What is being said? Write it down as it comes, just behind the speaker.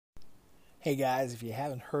Hey guys, if you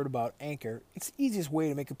haven't heard about Anchor, it's the easiest way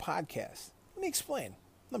to make a podcast. Let me explain.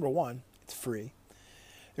 Number one, it's free.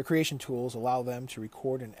 Their creation tools allow them to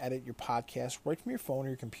record and edit your podcast right from your phone or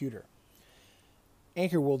your computer.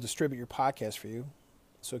 Anchor will distribute your podcast for you,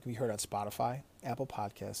 so it can be heard on Spotify, Apple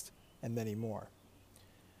Podcasts, and many more.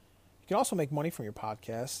 You can also make money from your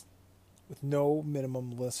podcast with no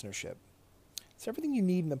minimum listenership. It's everything you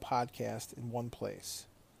need in the podcast in one place.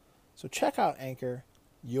 So check out Anchor.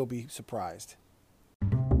 You'll be surprised.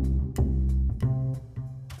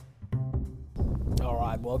 All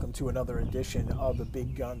right, welcome to another edition of the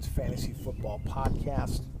Big Guns Fantasy Football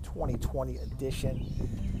Podcast, 2020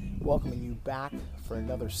 edition. Welcoming you back for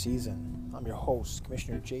another season. I'm your host,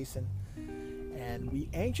 Commissioner Jason, and we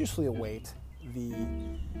anxiously await the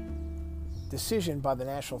decision by the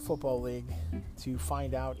National Football League to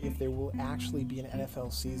find out if there will actually be an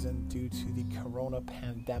NFL season due to the corona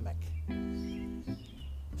pandemic.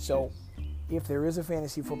 So, if there is a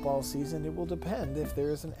fantasy football season, it will depend if there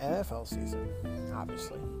is an NFL season,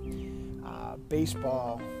 obviously.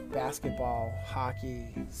 Baseball, basketball, hockey,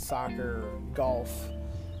 soccer, golf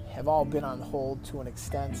have all been on hold to an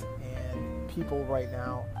extent, and people right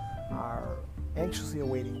now are anxiously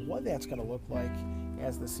awaiting what that's going to look like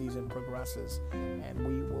as the season progresses. And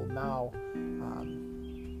we will now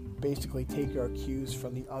basically take our cues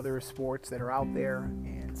from the other sports that are out there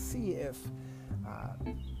and see if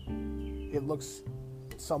it looks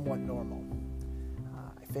somewhat normal.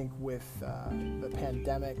 I think with the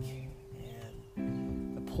pandemic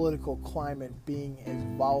and the political climate being as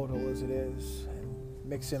volatile as it is, and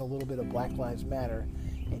mix in a little bit of Black Lives Matter,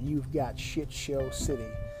 and you've got shit show city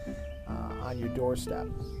on your doorstep.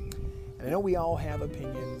 And I know we all have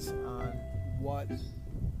opinions on what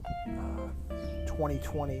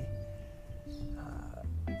 2020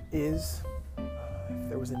 is. If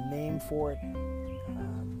there was a name for it,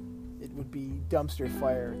 it would be Dumpster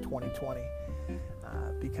Fire 2020,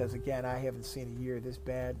 because again, I haven't seen a year this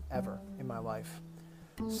bad ever in my life.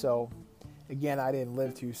 So again, I didn't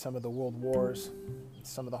live through some of the world wars,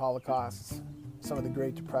 some of the holocausts, some of the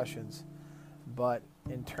Great Depressions, but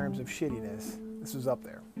in terms of shittiness, this was up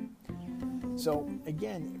there. So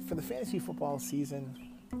again, for the fantasy football season,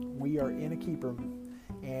 we are in a keeper,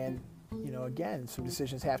 and again, some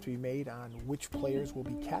decisions have to be made on which players will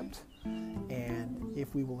be kept, and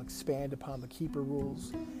if we will expand upon the keeper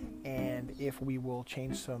rules, and if we will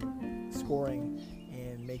change some scoring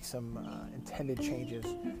and make some intended changes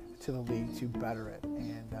to the league to better it.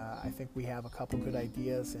 And I think we have a couple good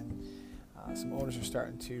ideas, and some owners are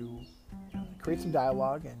starting to create some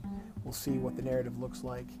dialogue, and we'll see what the narrative looks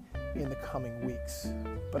like in the coming weeks.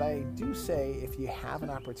 But I do say, if you have an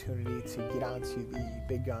opportunity to get onto the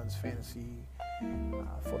Big Guns Fantasy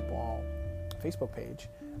Football Facebook page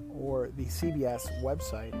or the CBS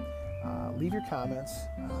website, leave your comments.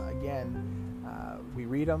 Again, we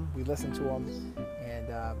read them, we listen to them,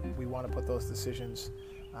 and we want to put those decisions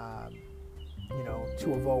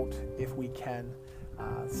to a vote if we can.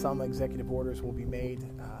 Some executive orders will be made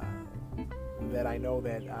that I know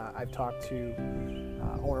that I've talked to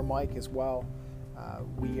owner Mike as well.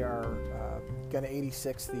 We are going to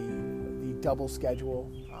 86 the double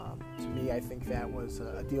schedule. To me, I think that was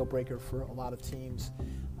a deal breaker for a lot of teams.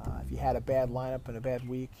 If you had a bad lineup and a bad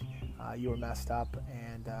week, you were messed up,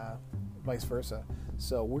 and vice versa.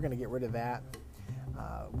 So we're going to get rid of that.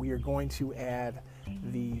 We are going to add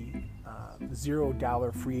the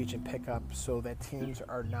 $0 free agent pickup so that teams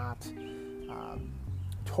are not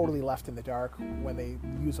totally left in the dark when they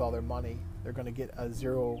use all their money. They're going to get a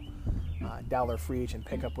 $0 free agent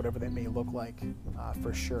pickup, whatever that may look like,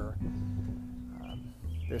 for sure.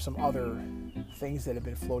 There's some other things that have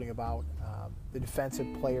been floating about, the defensive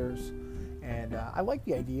players, and I like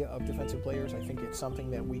the idea of defensive players. I think it's something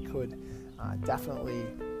that we could definitely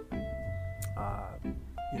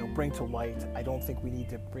bring to light. I don't think we need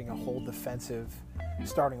to bring a whole defensive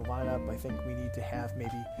starting lineup. I think we need to have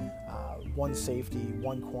maybe one safety,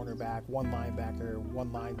 one cornerback, one linebacker,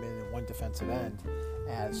 one lineman, and one defensive end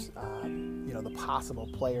as the possible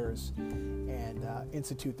players, and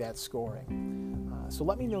institute that scoring. So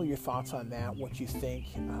let me know your thoughts on that, what you think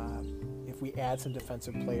if we add some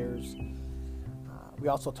defensive players. We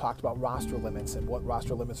also talked about roster limits and what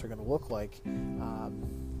roster limits are going to look like,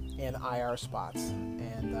 and IR spots.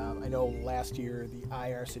 And I know last year the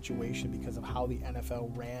IR situation, because of how the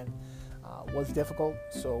NFL ran, was difficult,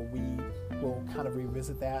 so we will kind of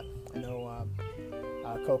revisit that. I know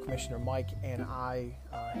Co-Commissioner Mike and I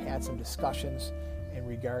had some discussions in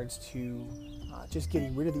regards to just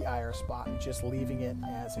getting rid of the IR spot and just leaving it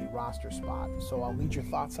as a roster spot. So I'll need your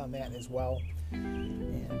thoughts on that as well.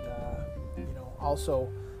 And also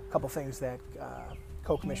couple things that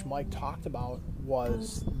Co-Commissioner Mike talked about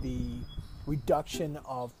was the reduction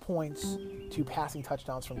of points to passing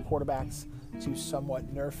touchdowns from quarterbacks to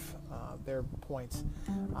somewhat nerf their points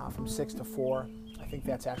from 6 to 4. I think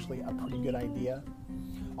that's actually a pretty good idea.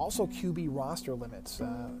 Also, QB roster limits.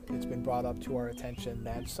 It's been brought up to our attention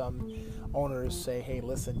that some owners say, hey,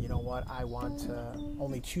 listen, you know what, I want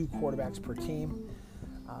only 2 quarterbacks per team.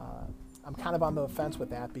 I'm kind of on the fence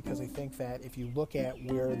with that because I think that if you look at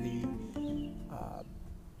where the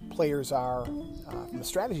players are from a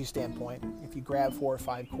strategy standpoint, if you grab 4 or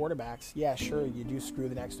 5 quarterbacks, yeah, sure, you do screw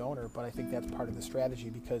the next owner, but I think that's part of the strategy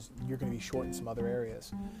because you're going to be short in some other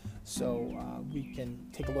areas. So we can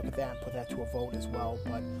take a look at that and put that to a vote as well,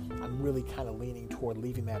 but I'm really kind of leaning toward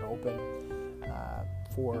leaving that open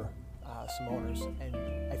for some owners. And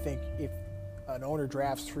I think if an owner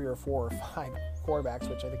drafts 3 or 4 or 5 quarterbacks,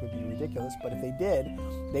 which I think would be ridiculous, but if they did,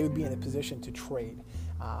 they would be in a position to trade.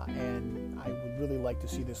 And I would really like to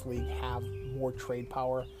see this league have more trade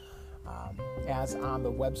power. As on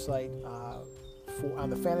the website, on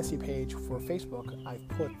the fantasy page for Facebook, I've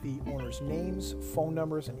put the owners' names, phone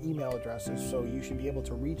numbers, and email addresses, so you should be able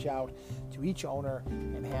to reach out to each owner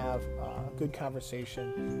and have a good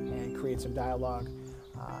conversation and create some dialogue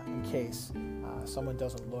in case someone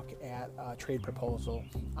doesn't look at a trade proposal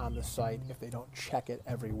on the site if they don't check it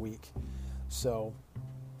every week. So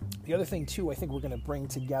the other thing, too, I think we're going to bring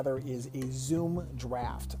together is a Zoom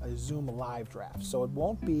draft, a Zoom live draft. So it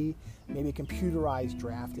won't be maybe a computerized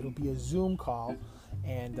draft. It'll be a Zoom call.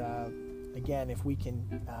 And, again, if we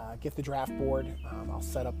can get the draft board, I'll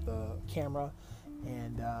set up the camera.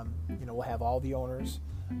 And, we'll have all the owners,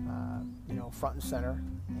 front and center.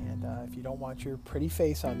 And if you don't want your pretty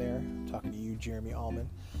face on there, I'm talking to you, Jeremy Allman,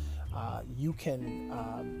 you can,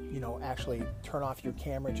 actually turn off your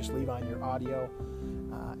camera, just leave on your audio,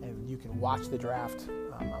 and you can watch the draft.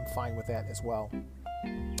 I'm fine with that as well.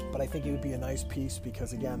 But I think it would be a nice piece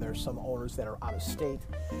because, again, there's some owners that are out of state,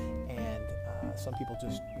 and some people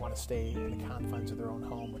just want to stay in the confines of their own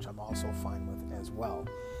home, which I'm also fine with as well.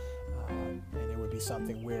 And it would be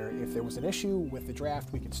something where if there was an issue with the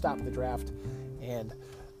draft, we could stop the draft and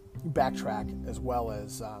backtrack, as well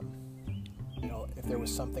as if there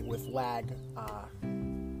was something with lag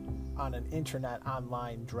on an internet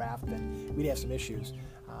online draft, then we'd have some issues.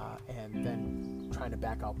 And then trying to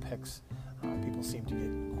back out picks, people seem to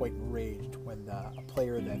get quite enraged when a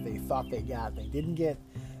player that they thought they got, they didn't get.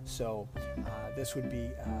 So this would be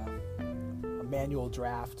a manual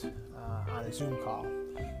draft on a Zoom call.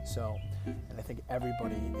 So, and I think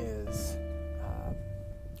everybody is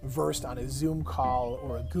versed on a Zoom call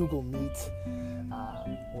or a Google Meet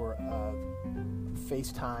or a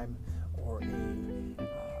FaceTime or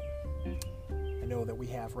I know that we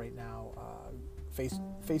have right now,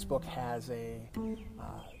 Facebook has a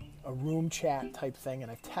room chat type thing,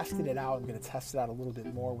 and I've tested it out. I'm going to test it out a little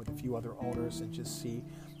bit more with a few other owners and just see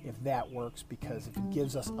if that works, because if it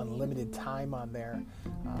gives us unlimited time on there,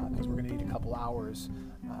 because we're going to need a couple hours,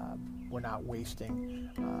 we're not wasting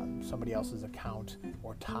somebody else's account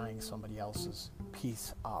or tying somebody else's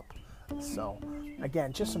piece up. So,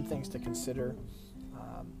 again, just some things to consider.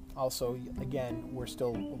 Also, again, we're still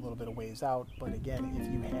a little bit of ways out, but again,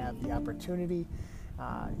 if you have the opportunity,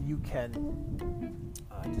 you can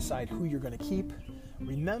decide who you're going to keep.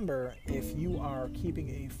 Remember, if you are keeping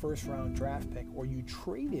a first-round draft pick or you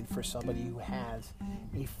traded for somebody who has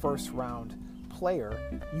a first-round player,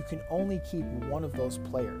 you can only keep one of those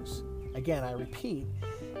players. Again, I repeat,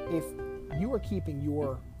 if you are keeping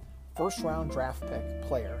your first-round draft pick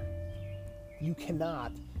player, you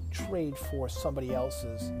cannot trade for somebody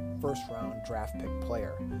else's first-round draft pick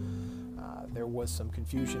player. There was some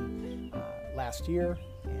confusion last year,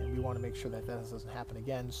 and we want to make sure that doesn't happen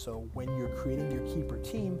again. So when you're creating your keeper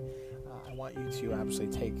team, I want you to obviously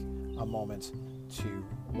take a moment to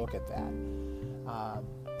look at that.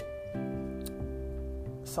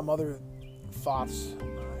 Some other thoughts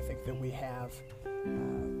I think that we have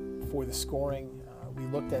for the scoring. We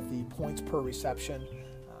looked at the points per reception.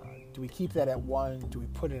 Do we keep that at 1? Do we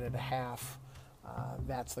put it at a half?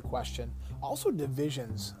 That's the question. Also,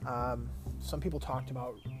 divisions. Some people talked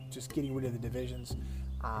about just getting rid of the divisions.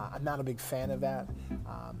 I'm not a big fan of that.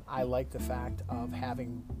 I like the fact of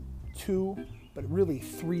having 2, but really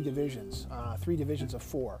 3 divisions, 3 divisions of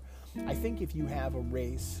 4. I think if you have a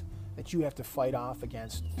race that you have to fight off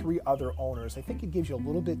against 3 other owners, I think it gives you a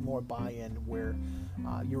little bit more buy-in where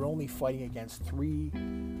you're only fighting against 3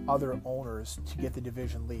 other owners to get the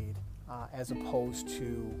division lead, as opposed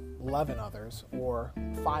to 11 others or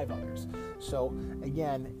 5 others. So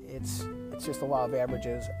again, it's just a law of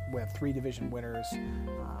averages. We have 3 division winners,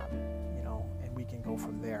 and we can go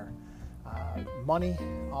from there. Money,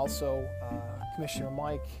 also, Commissioner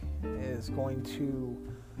Mike is going to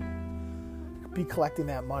be collecting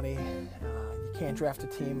that money. You can't draft a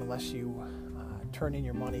team unless you turn in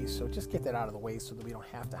your money, so just get that out of the way so that we don't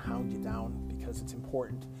have to hound you down, because it's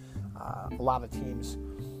important. A lot of teams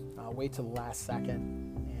wait till the last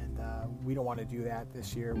second, and we don't want to do that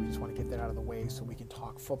this year. We just want to get that out of the way so we can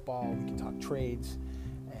talk football, we can talk trades,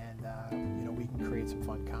 and we can create some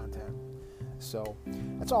fun content. So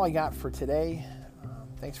that's all I got for today.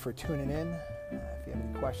 Thanks for tuning in. If you have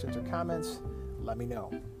any questions or comments, let me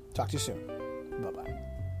know. Talk to you soon. Bye-bye.